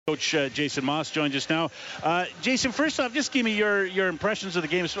Coach Jason Maas joins us now. Jason, first off, just give me your impressions of the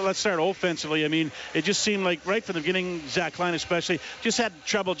game. So let's start offensively. I mean, it just seemed like right from the beginning, Zach Klein especially, just had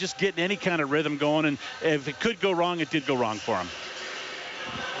trouble just getting any kind of rhythm going. And if it could go wrong, it did go wrong for him.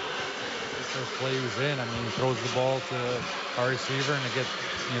 The first play he was in, I mean, he throws the ball to our receiver and it gets,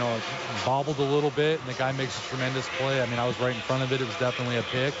 bobbled a little bit, and the guy makes a tremendous play. I mean, I was right in front of it. It was definitely a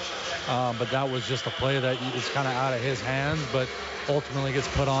pick. But that was just a play that is kind of out of his hands, but ultimately gets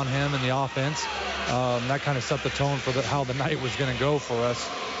put on him in the offense. That kind of set the tone for how the night was going to go for us.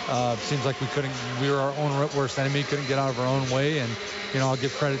 Seems like we were our own worst enemy, couldn't get out of our own way. And, I'll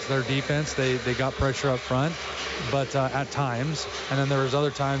give credit to their defense. They got pressure up front, but at times. And then there was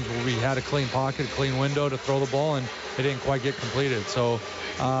other times where we had a clean pocket, a clean window to throw the ball, and it didn't quite get completed. So,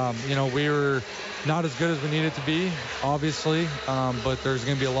 we were not as good as we needed to be, obviously, but there's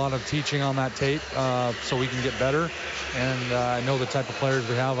going to be a lot of teaching on that tape so we can get better. And I know the type of players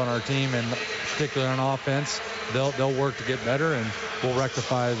we have on our team, and particularly on offense, they'll work to get better, and we'll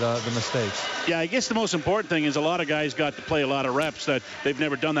rectify the mistakes. Yeah, I guess the most important thing is a lot of guys got to play a lot of reps that they've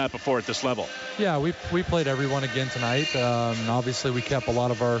never done that before at this level. Yeah, we played everyone again tonight. Obviously, we kept a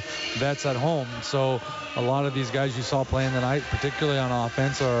lot of our vets at home. So a lot of these guys you saw playing tonight, particularly on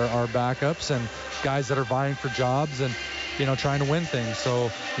offense, are backups and guys that are vying for jobs and, trying to win things. So,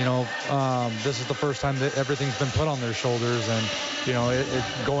 this is the first time that everything's been put on their shoulders. And,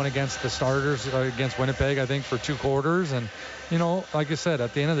 going against the starters, against Winnipeg, I think, for 2 quarters. And, like I said,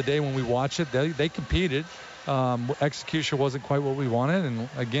 at the end of the day, when we watch it, they competed. Execution wasn't quite what we wanted. And,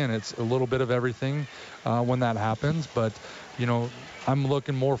 again, it's a little bit of everything when that happens. But, I'm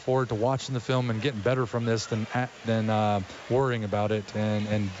looking more forward to watching the film and getting better from this than worrying about it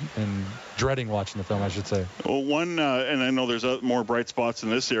and dreading watching the film, I should say. Well, one, and I know there's more bright spots in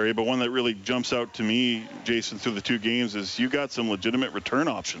this area, but one that really jumps out to me, Jason, through the 2 games is you got some legitimate return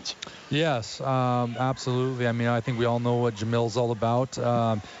options. Yes, absolutely. I mean, I think we all know what Jamil's all about.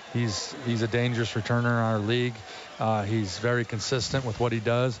 He's a dangerous returner in our league. He's very consistent with what he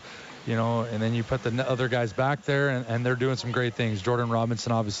does. And then you put the other guys back there, and they're doing some great things. Jordan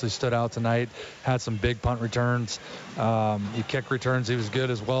Robinson obviously stood out tonight, had some big punt returns. He kick returns, he was good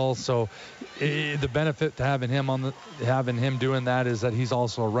as well. So the benefit to having him doing that is that he's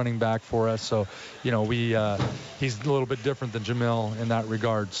also a running back for us. So, he's a little bit different than Jamil in that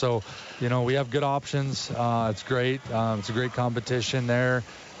regard. So, we have good options. It's great. It's a great competition there.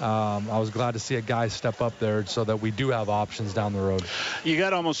 I was glad to see a guy step up there so that we do have options down the road. You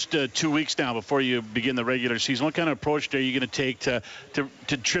got almost 2 weeks now before you begin the regular season. What kind of approach are you going to take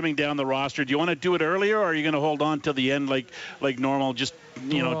to trimming down the roster? Do you want to do it earlier, or are you going to hold on till the end like normal, just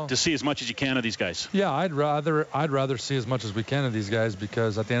to see as much as you can of these guys? Yeah, I'd rather see as much as we can of these guys,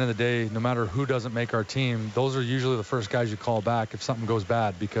 because at the end of the day, no matter who doesn't make our team, those are usually the first guys you call back if something goes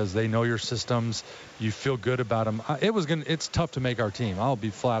bad, because they know your systems. You feel good about them. It's tough to make our team. I'll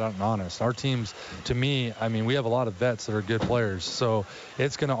be flat out and honest. Our teams, to me, I mean, we have a lot of vets that are good players, so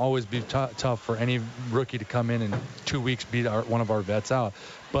it's going to always be tough for any rookie to come in 2 weeks beat one of our vets out.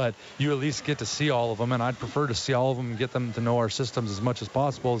 But you at least get to see all of them, and I'd prefer to see all of them and get them to know our systems as much as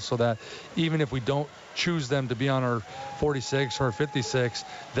possible, so that even if we don't choose them to be on our 46 or 56,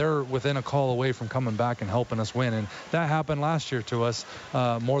 they're within a call away from coming back and helping us win. And that happened last year to us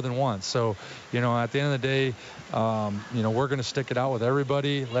more than once. So, at the end of the day, we're going to stick it out with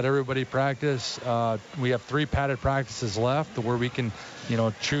everybody, let everybody practice. We have 3 padded practices left where we can,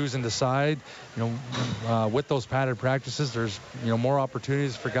 choose and decide. With those padded practices, there's, more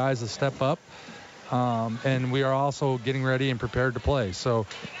opportunities for guys to step up. And we are also getting ready and prepared to play. So,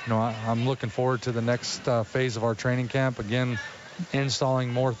 I'm looking forward to the next phase of our training camp. Again,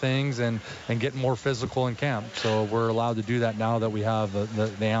 installing more things and getting more physical in camp. So we're allowed to do that now that we have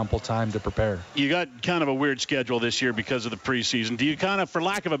the ample time to prepare. You got kind of a weird schedule this year because of the preseason. Do you kind of, for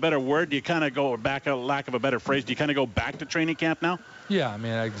lack of a better word, do you kind of go back, lack of a better phrase, do you kind of go back to training camp now? Yeah, I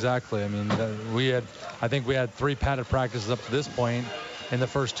mean, exactly. I mean, I think we had 3 padded practices up to this point in the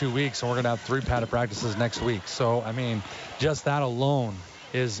first 2 weeks, and we're going to have 3 padded practices next week. So, I mean, just that alone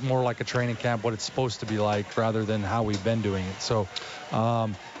is more like a training camp, what it's supposed to be like, rather than how we've been doing it. So,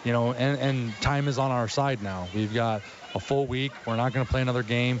 and time is on our side now. We've got a full week. We're not going to play another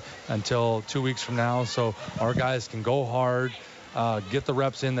game until 2 weeks from now. So our guys can go hard, get the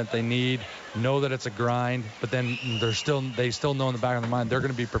reps in that they need, know that it's a grind, but then they still know in the back of their mind they're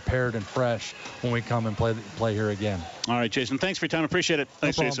going to be prepared and fresh when we come and play here again. All right, Jason. Thanks for your time. Appreciate it.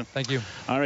 Thanks, No Jason. Thank you. All right.